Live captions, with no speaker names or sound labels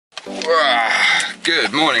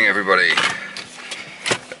Good morning, everybody.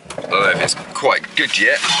 I don't know if it's quite good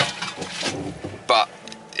yet, but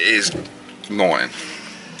it is morning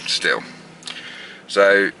still.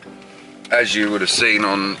 So, as you would have seen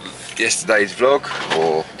on yesterday's vlog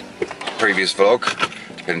or previous vlog,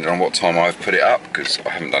 depending on what time I've put it up, because I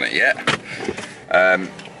haven't done it yet,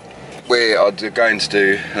 we are going to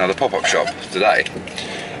do another pop-up shop today.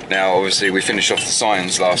 Now, obviously, we finished off the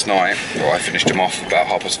signs last night, or I finished them off about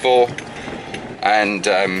 4:30, and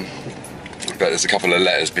but there's a couple of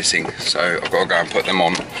letters missing, so I've got to go and put them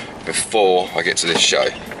on before I get to this show,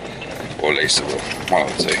 or at least one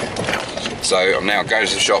of the two. So I'm now going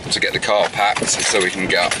to the shop to get the car packed so we can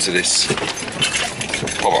get up to this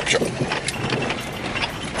pop-up shop.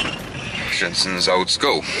 Jensen's old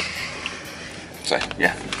school. So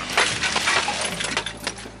yeah.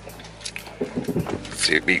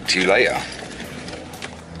 Speak to you later.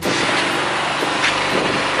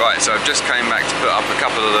 Right, so I've just came back to put up a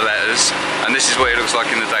couple of the letters, and this is what it looks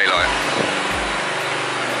like in the daylight.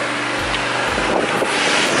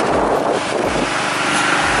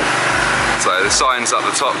 So the sign's up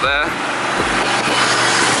the top there.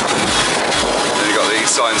 Then you've got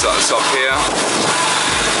these signs up the top here.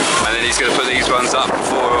 And then he's going to put these ones up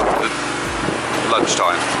before the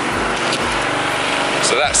lunchtime.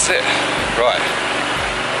 So that's it. Right.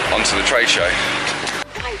 Onto the trade show.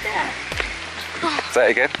 Right there. Say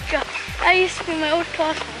it again. God, that used to be my old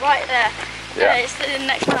classroom, right there. Yeah. It's the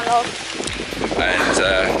next one along. And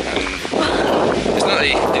it's not that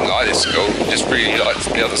he didn't like this school, he just really liked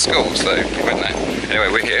the other school, so he went there. Anyway,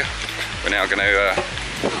 we're here. We're now going to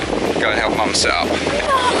go and help Mum set up.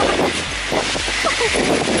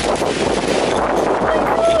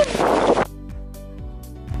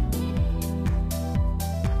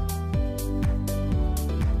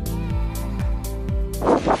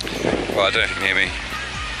 Well, I don't know if you can hear me.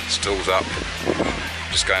 Stall's up.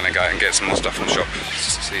 Just going to go and get some more stuff from the shop.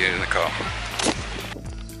 See you in the car.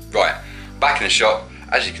 Right, back in the shop.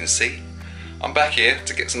 As you can see, I'm back here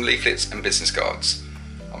to get some leaflets and business cards.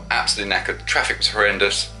 I'm absolutely knackered. The traffic was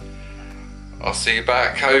horrendous. I'll see you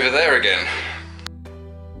back over there again.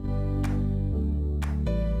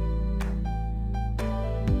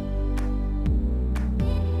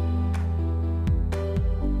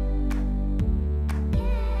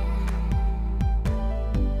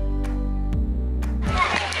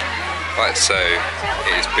 Right, so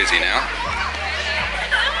it is busy now.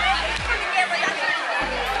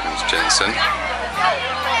 There's Jensen.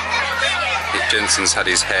 Jensen's had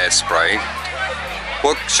his hair sprayed.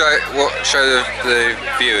 Show the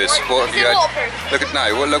viewers. What have you had? Look at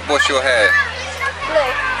what's your hair?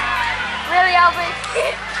 Blue. Really, Alvin?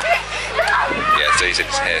 Yeah, so he's had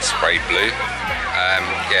his hair sprayed blue.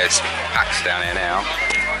 Yeah, it's packed down here now.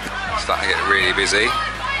 It's starting to get really busy.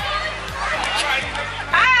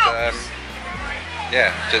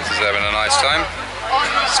 Yeah, Jensen's having a nice time,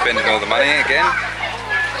 spending all the money again.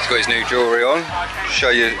 He's got his new jewellery on.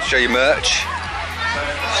 Show you merch.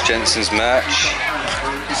 It's Jensen's merch.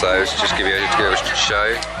 So just give you a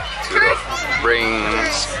show. So we've got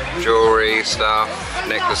rings, jewellery stuff,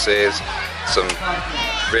 necklaces, some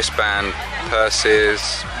wristband, purses,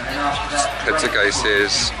 heads of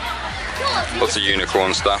cases, lots of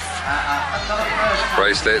unicorn stuff,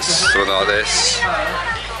 bracelets, something like this,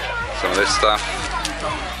 some of this stuff.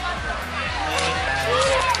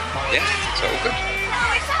 Yeah, it's all good.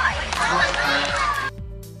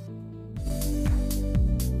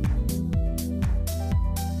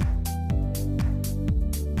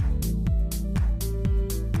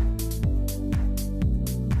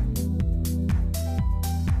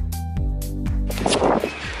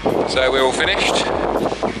 So we're all finished.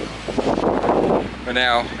 We're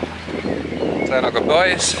now saying our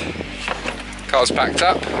goodbyes. Car's packed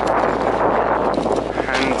up.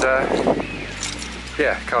 And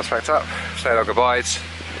yeah, car's packed up, saying our goodbyes,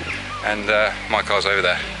 and my car's over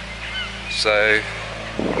there. So,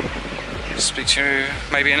 speak to you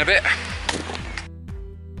maybe in a bit.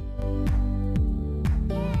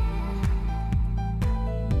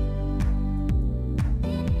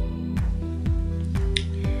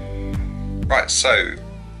 Right, so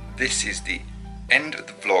this is the end of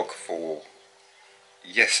the vlog for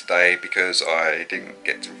yesterday because I didn't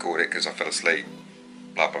get to record it because I fell asleep,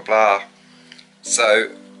 blah blah blah.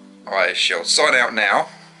 So I shall sign out now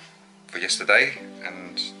for yesterday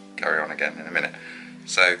and carry on again in a minute.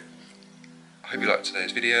 So I hope you liked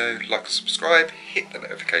today's video. Like and subscribe, hit the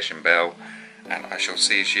notification bell, and I shall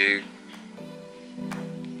see you,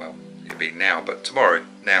 well, it'll be now, but tomorrow.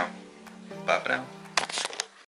 Now, bye for now.